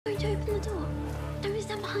Going to open the door. Don't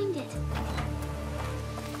stand behind it.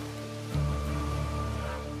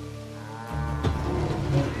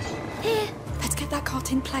 Here. Let's get that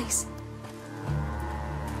cart in place.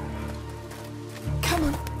 Come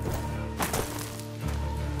on.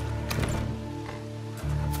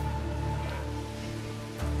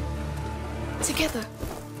 Together.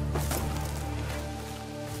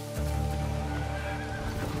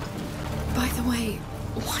 By the way,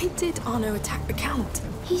 why did Arno attack the Count?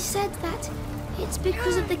 He said that it's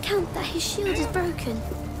because of the Count that his shield is broken.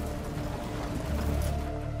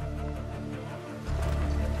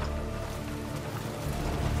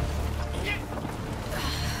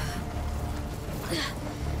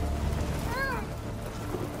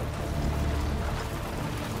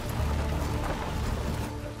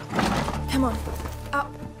 Come on.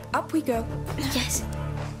 Up. Up we go. Yes.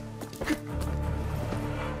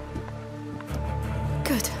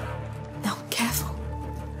 Good. Now, careful.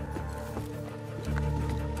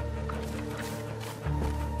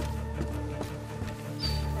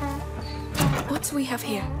 What do we have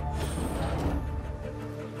here?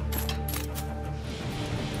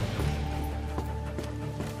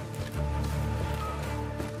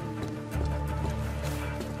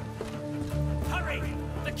 Hurry!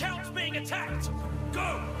 The Count's being attacked!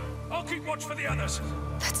 Go! I'll keep watch for the others.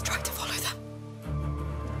 Let's try to follow them.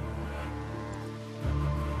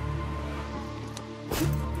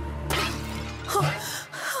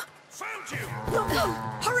 Found you! No, no!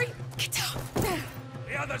 Hurry! Get down! There!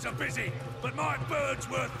 The others are busy, but my bird's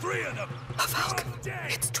worth 3 of them. A falcon! You're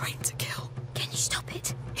dead. It's trained to kill. Can you stop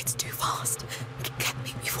it? It's too fast. Get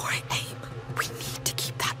me before I aim. We need to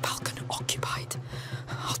keep that falcon occupied.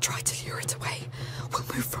 I'll try to lure it away. We'll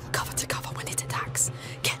move from cover to cover when it attacks.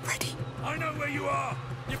 Get ready. I know where you are.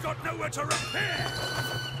 You've got nowhere to run. Here!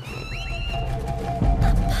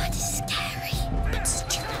 That bird is scary. Don't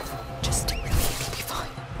stupid. Just stick with me. It'll be fine.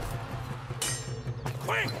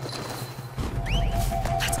 Quick!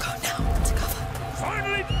 Let's go now. To cover.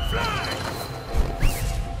 Finally fly!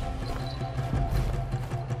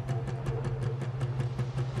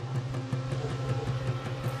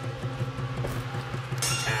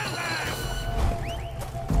 Kill them!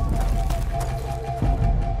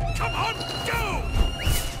 Come on, go!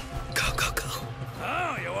 Go, go, go.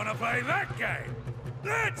 Oh, you want to play that game?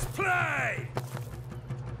 Let's play!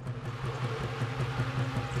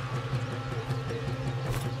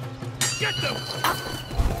 Get them!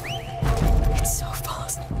 It's so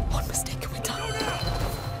fast. One mistake and we're Go done. now!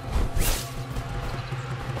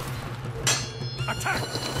 Attack!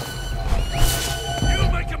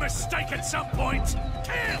 You'll make a mistake at some point!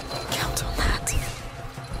 Kill! Count on that.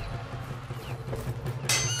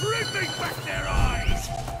 Bring back their eyes!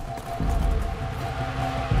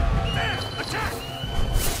 There! Attack!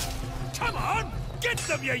 Come on! Get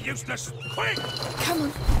them, you useless! Quick! Come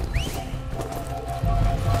on.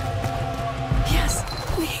 Yes,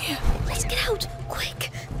 we're here. Let's get out, quick.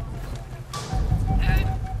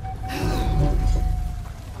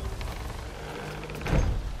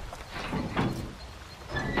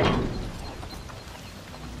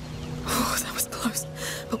 Oh, that was close.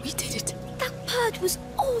 But we did it. That bird was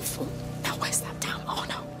awful. Now where's that damn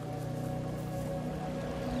Arno?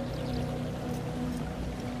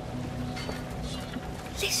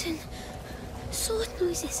 Listen. Sword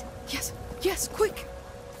noises. Yes, yes, quick.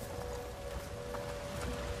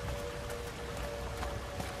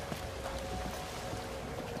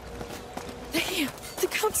 They're here. The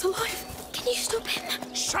Count's alive. Can you stop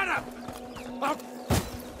him? Shut up! I'll...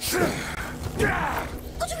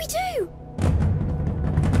 What do we do?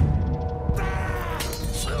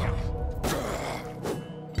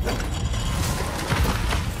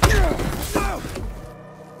 No!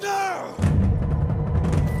 No!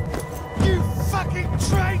 You fucking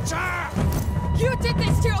traitor! You did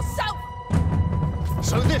this to yourself!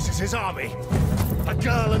 So this is his army? A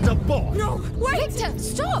girl and a boy? No, wait! Victor,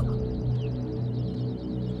 stop!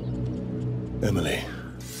 Emily.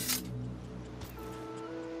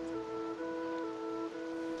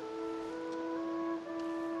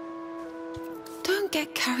 Don't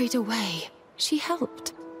get carried away. She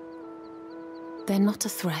helped. They're not a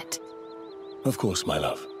threat. Of course, my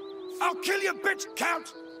love. I'll kill you, bitch,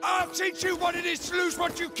 Count! I'll teach you what it is to lose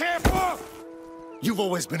what you care for! You've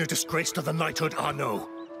always been a disgrace to the knighthood, Arno.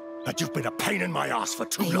 And you've been a pain in my ass for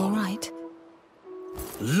too Are you long. all right?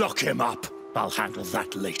 Lock him up. I'll handle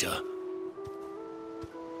that later.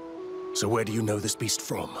 So where do you know this beast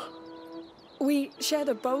from? We shared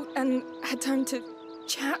a boat and had time to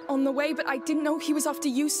chat on the way, but I didn't know he was after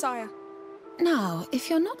you, sire. Now, if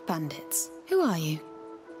you're not bandits, who are you?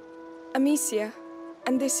 Amicia,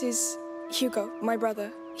 and this is Hugo, my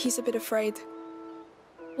brother. he's a bit afraid.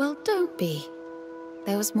 Well, don't be.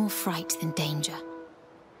 There was more fright than danger.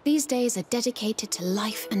 These days are dedicated to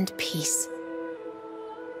life and peace.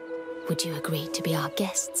 Would you agree to be our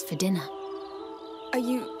guests for dinner? Are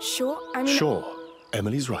you sure? I mean... Sure.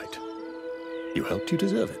 Emily's right. You helped, you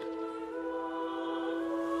deserve it.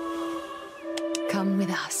 Come with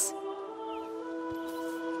us.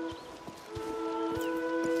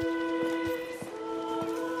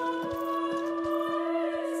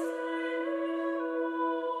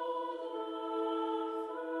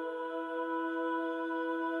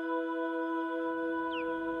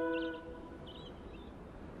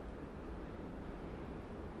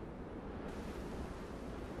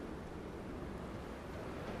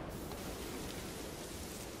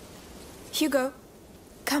 Hugo,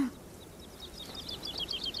 come.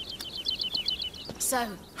 So,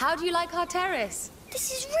 how do you like our terrace?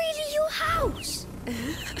 This is really your house.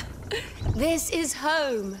 This is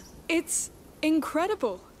home. It's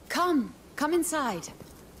incredible. Come inside.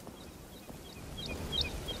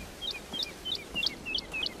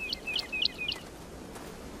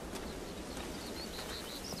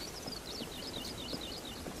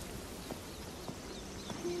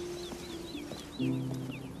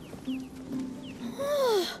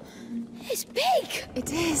 It's big.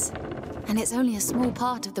 It is. And it's only a small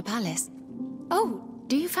part of the palace. Oh,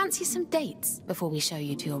 do you fancy some dates before we show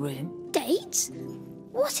you to your room? Dates?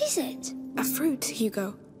 What is it? A fruit,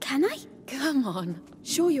 Hugo. Can I? Come on.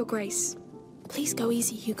 Sure, Your Grace. Please go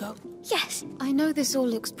easy, Hugo. Yes. I know this all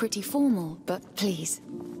looks pretty formal, but please,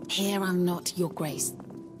 here I'm not your grace.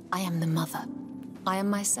 I am the mother. I am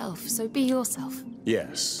myself, so be yourself.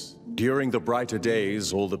 Yes. During the brighter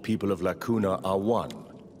days, all the people of La Cuna are one,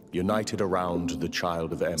 united around the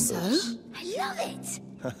Child of Embers. So? I love it.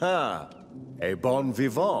 Haha. A bon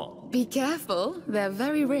vivant. Be careful, they're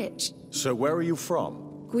very rich. So where are you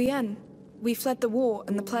from? Guyenne. We fled the war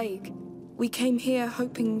and the plague. We came here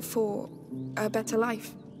hoping for a better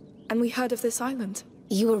life. And we heard of this island.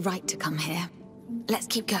 You were right to come here. Let's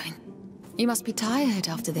keep going. You must be tired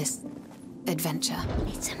after this adventure.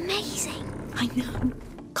 It's amazing. I know.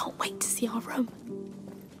 Can't wait to see our room.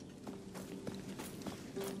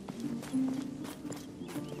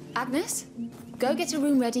 Agnes, go get a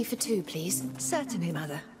room ready for two, please. Certainly,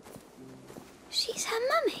 Mother. She's her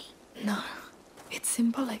mummy. No, it's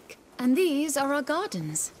symbolic. And these are our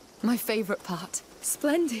gardens. My favorite part.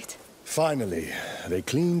 Splendid. Finally, they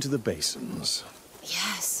cleaned the basins.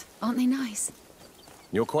 Yes, aren't they nice?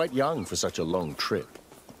 You're quite young for such a long trip.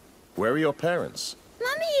 Where are your parents?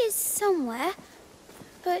 Mummy is somewhere,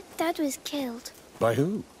 but Dad was killed. By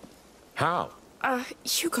who? How?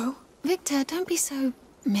 Hugo. Victor, don't be so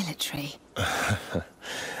military.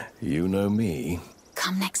 You know me.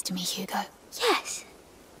 Come next to me, Hugo. Yes.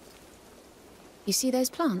 You see those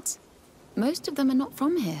plants? Most of them are not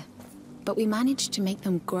from here, but we managed to make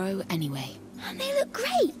them grow anyway. And they look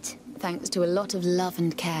great. Thanks to a lot of love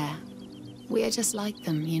and care. We are just like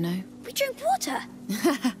them, you know? We drink water.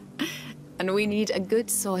 And we need a good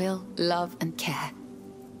soil, love and care.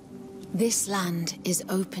 This land is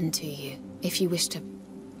open to you if you wish to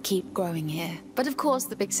keep growing here. But of course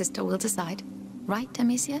the big sister will decide. Right,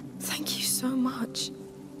 Amicia? Thank you so much.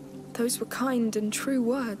 Those were kind and true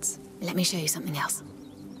words. Let me show you something else.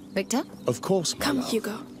 Victor? Of course, my Come, love.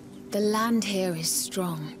 Hugo. The land here is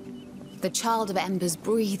strong. The Child of Embers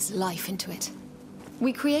breathes life into it.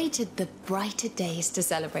 We created the brighter days to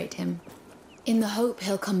celebrate him, in the hope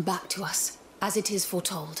he'll come back to us, as it is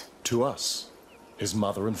foretold. To us, his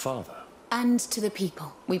mother and father. And to the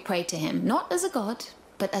people. We pray to him, not as a god,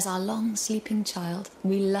 but as our long-sleeping child.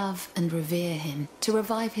 We love and revere him, to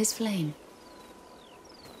revive his flame.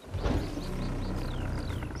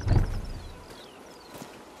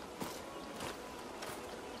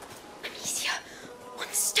 Amicia, one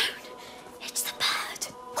stone. It's the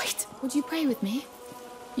bird. Wait, would you pray with me?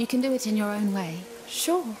 You can do it in your own way.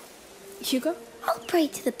 Sure. Hugo? I'll pray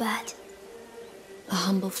to the bird. A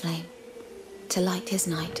humble flame, to light his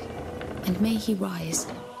night. And may he rise,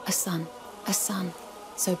 a sun,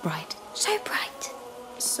 so bright. So bright.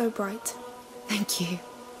 So bright. Thank you.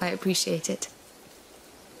 I appreciate it.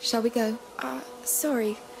 Shall we go?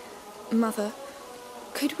 Sorry, Mother.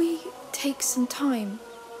 Could we take some time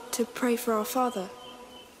to pray for our father?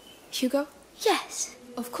 Hugo? Yes.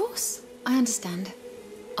 Of course. I understand.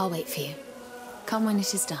 I'll wait for you. Come when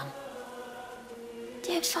it is done.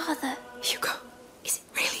 Dear Father. Hugo, is it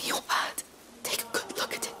really your bird? Take a good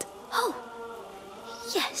look at it. Oh,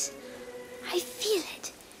 yes. I feel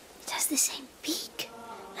it. It has the same beak.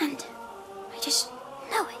 And I just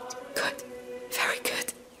know it. Good. Very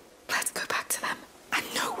good. Let's go back to them. And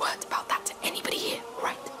no word about that to anybody here,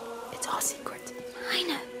 right? our secret. I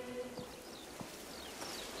know.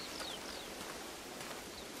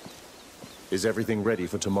 Is everything ready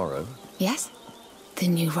for tomorrow? Yes? The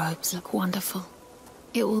new robes look wonderful.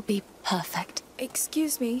 It will be perfect.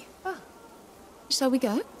 Excuse me. Shall we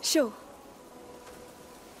go? Sure.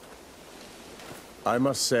 I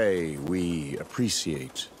must say, we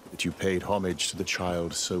appreciate that you paid homage to the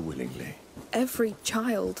child so willingly. Every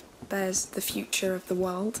child bears the future of the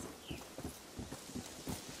world.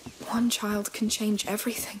 One child can change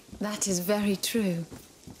everything. That is very true.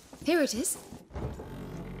 Here it is.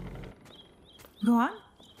 Go on.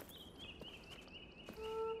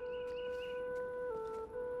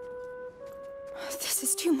 This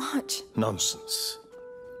is too much. Nonsense.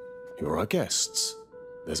 You're our guests.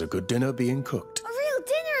 There's a good dinner being cooked. A real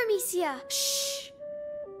dinner, Amicia! Shh.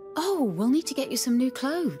 Oh, we'll need to get you some new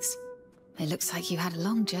clothes. It looks like you had a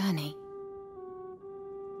long journey.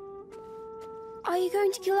 Are you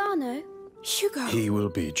going to kill Arno? Hugo! He will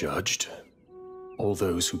be judged. All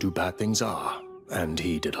those who do bad things are, and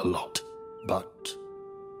he did a lot. But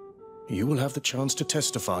you will have the chance to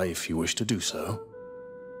testify if you wish to do so.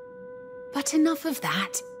 But enough of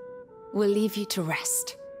that. We'll leave you to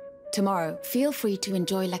rest. Tomorrow, feel free to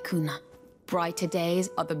enjoy La Cuna. Brighter days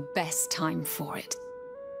are the best time for it.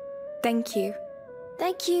 Thank you.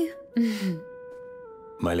 Thank you.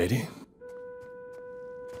 My lady?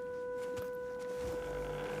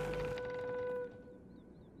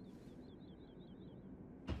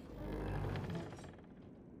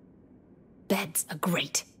 Beds are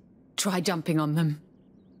great. Try jumping on them.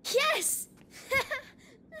 Yes!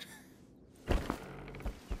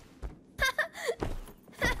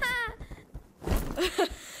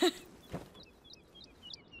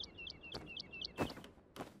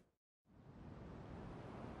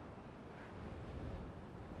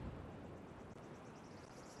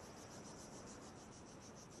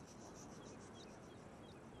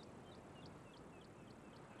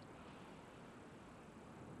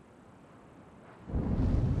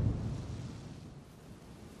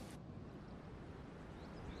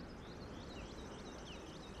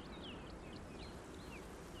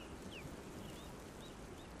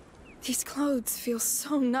 These clothes feel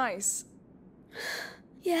so nice.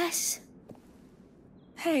 Yes.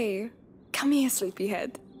 Hey, come here,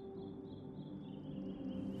 sleepyhead.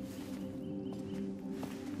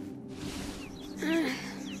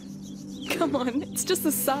 Come on, it's just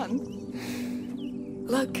the sun.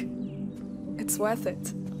 Look, it's worth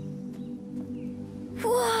it.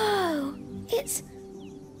 Whoa!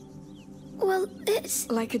 Well, it's...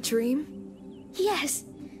 Like a dream? Yes.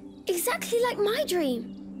 Exactly like my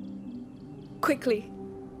dream. Quickly,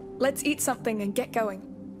 let's eat something and get going.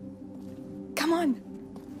 Come on.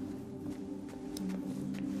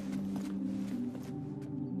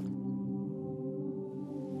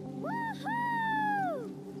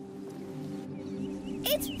 Woohoo!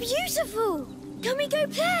 It's beautiful! Can we go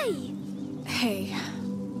play? Hey,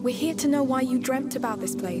 we're here to know why you dreamt about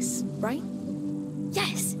this place, right?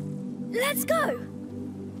 Yes. Let's go!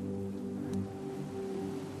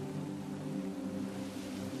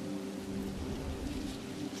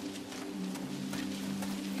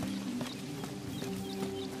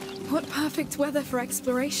 What perfect weather for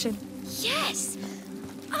exploration. Yes!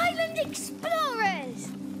 Island explorers!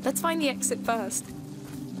 Let's find the exit first.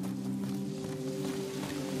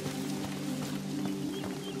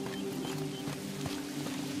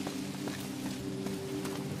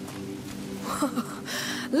 Whoa,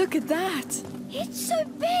 look at that! It's so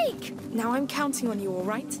big! Now I'm counting on you, all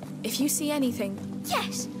right? If you see anything...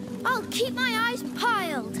 Yes! I'll keep my eyes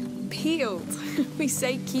piled! Peeled. We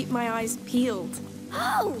say keep my eyes peeled.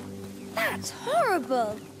 Oh! That's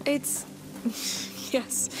horrible! It's...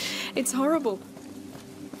 yes, it's horrible.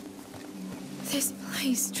 This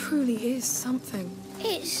place truly is something.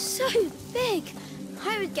 It's so big!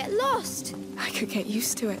 I would get lost. I could get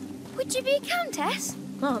used to it. Would you be a countess?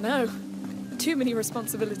 Oh no. Too many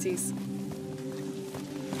responsibilities.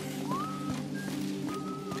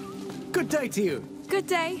 Good day to you. Good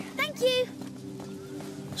day. Thank you!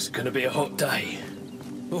 It's gonna be a hot day.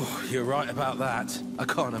 Oh, you're right about that. I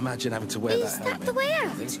can't imagine having to wear Is that that helmet. the way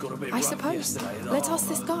out? It's gotta be I rough suppose. yesterday, though. Let's ask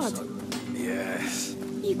this guard. Yes.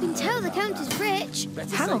 You can tell the Count is rich.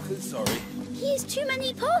 Better How? safe than sorry. He has too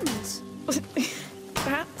many ponds.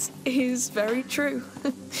 That is very true.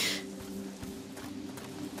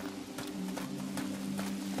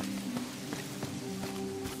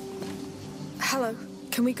 Hello.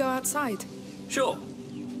 Can we go outside? Sure.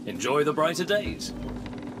 Enjoy the brighter days.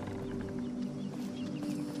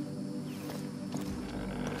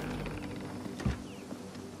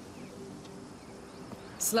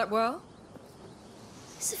 Slept well?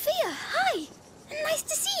 Sophia, hi! Nice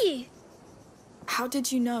to see you. How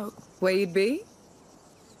did you know? Where you'd be?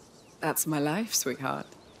 That's my life, sweetheart.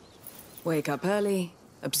 Wake up early,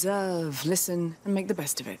 observe, listen, and make the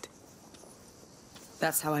best of it.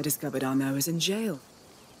 That's how I discovered Arnaud was in jail.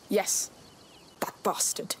 Yes. That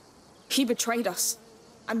bastard. He betrayed us.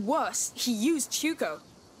 And worse, he used Hugo.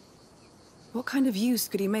 What kind of use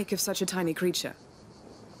could he make of such a tiny creature?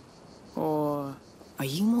 Or are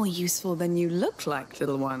you more useful than you look like,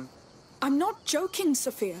 little one? I'm not joking,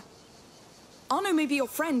 Sophia. Arnaud may be your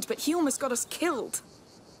friend, but he almost got us killed.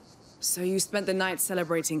 So you spent the night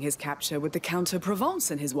celebrating his capture with the Count of Provence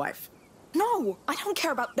and his wife? No, I don't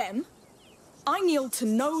care about them. I kneel to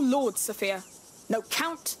no lord, Sophia. No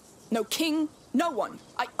count, no king, no one.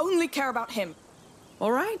 I only care about him.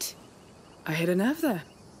 All right. I hit a nerve there.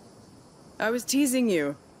 I was teasing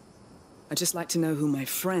you. I just like to know who my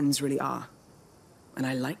friends really are. And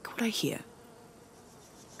I like what I hear.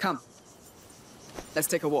 Come. Let's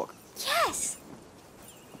take a walk. Yes!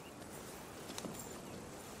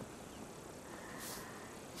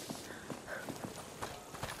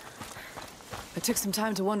 I took some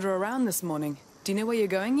time to wander around this morning. Do you know where you're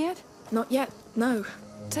going yet? Not yet, no.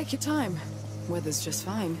 Take your time. Weather's just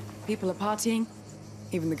fine. People are partying.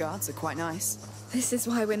 Even the guards are quite nice. This is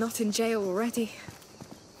why we're not in jail already.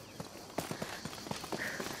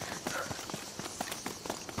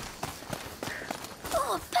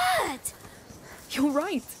 Oh, a bird! You're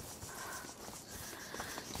right.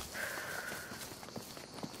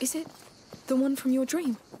 Is it the one from your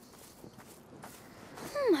dream?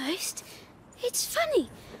 Almost. It's funny.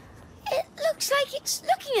 It looks like it's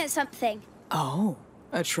looking at something. Oh,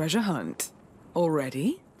 a treasure hunt.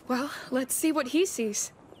 Already? Well, let's see what he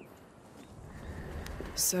sees.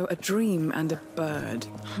 So a dream and a bird.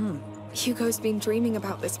 Hugo's been dreaming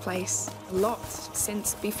about this place a lot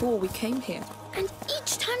since before we came here. And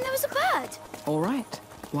each time there was a bird. All right.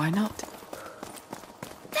 Why not?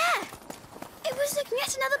 There! It was looking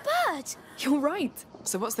at another bird. You're right.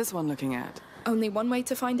 So what's this one looking at? Only one way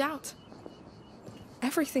to find out.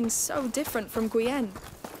 Everything's so different from Guyenne.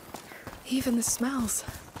 Even the smells.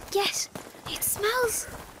 Yes, it smells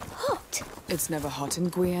hot. It's never hot in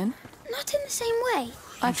Guyenne. Not in the same way.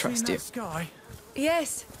 I trust you. Sky.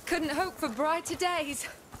 Yes, couldn't hope for brighter days.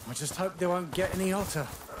 I just hope they won't get any hotter.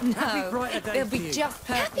 No, Happy brighter day they'll for be you. just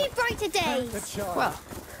perfect. Happy brighter days. The child. Well,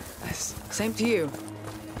 same to you.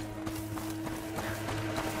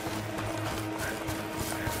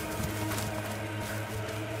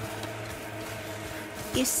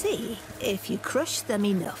 You see, if you crush them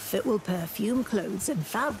enough, it will perfume clothes and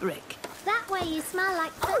fabric. That way you smell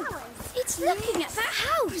like flowers. It's looking at that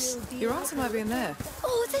house. Your answer might be in there.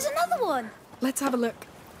 Oh, there's another one. Let's have a look.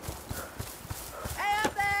 Hey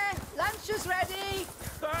up there! Lunch is ready!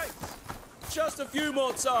 Thanks. Just a few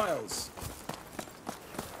more tiles.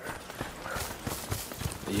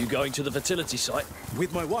 Are you going to the fertility site?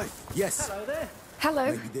 With my wife, yes. Hello there. Hello.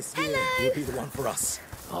 Maybe this year will be the one for us.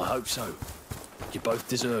 I hope so. You both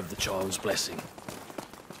deserve the child's blessing.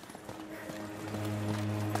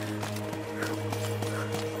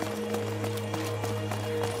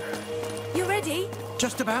 You ready?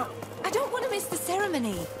 Just about. I don't want to miss the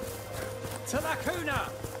ceremony. To la cuna!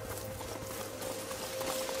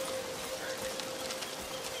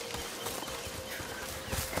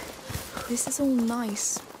 This is all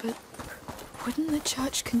nice, but wouldn't the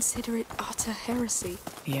church consider it utter heresy?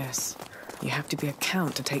 Yes. You have to be a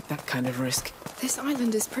count to take that kind of risk. This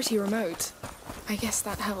island is pretty remote. I guess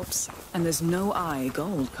that helps. And there's no eye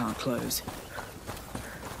gold can't close.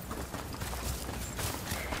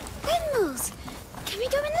 Windmills. Can we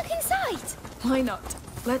go and look inside? Why not?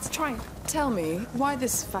 Let's try. Tell me, why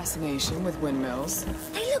this fascination with windmills?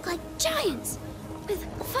 They look like giants with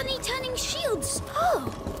funny turning shields. Oh,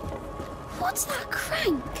 what's that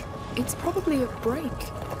crank? It's probably a brake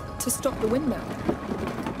to stop the windmill.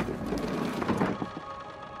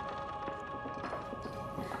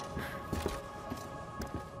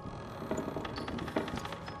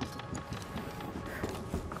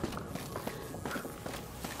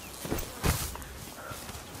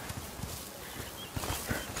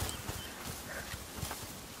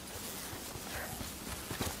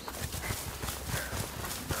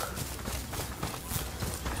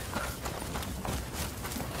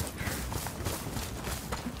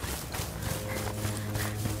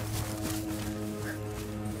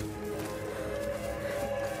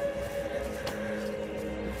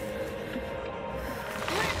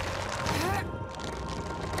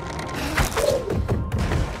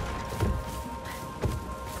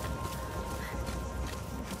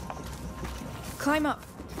 Climb up.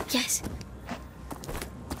 Yes.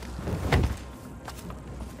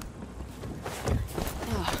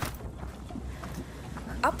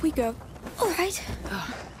 Up we go. All right.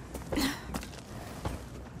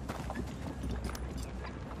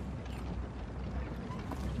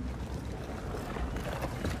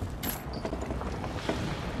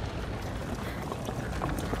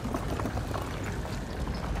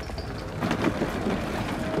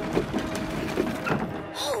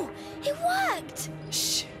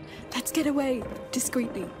 Shh! Let's get away,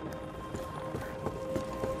 discreetly.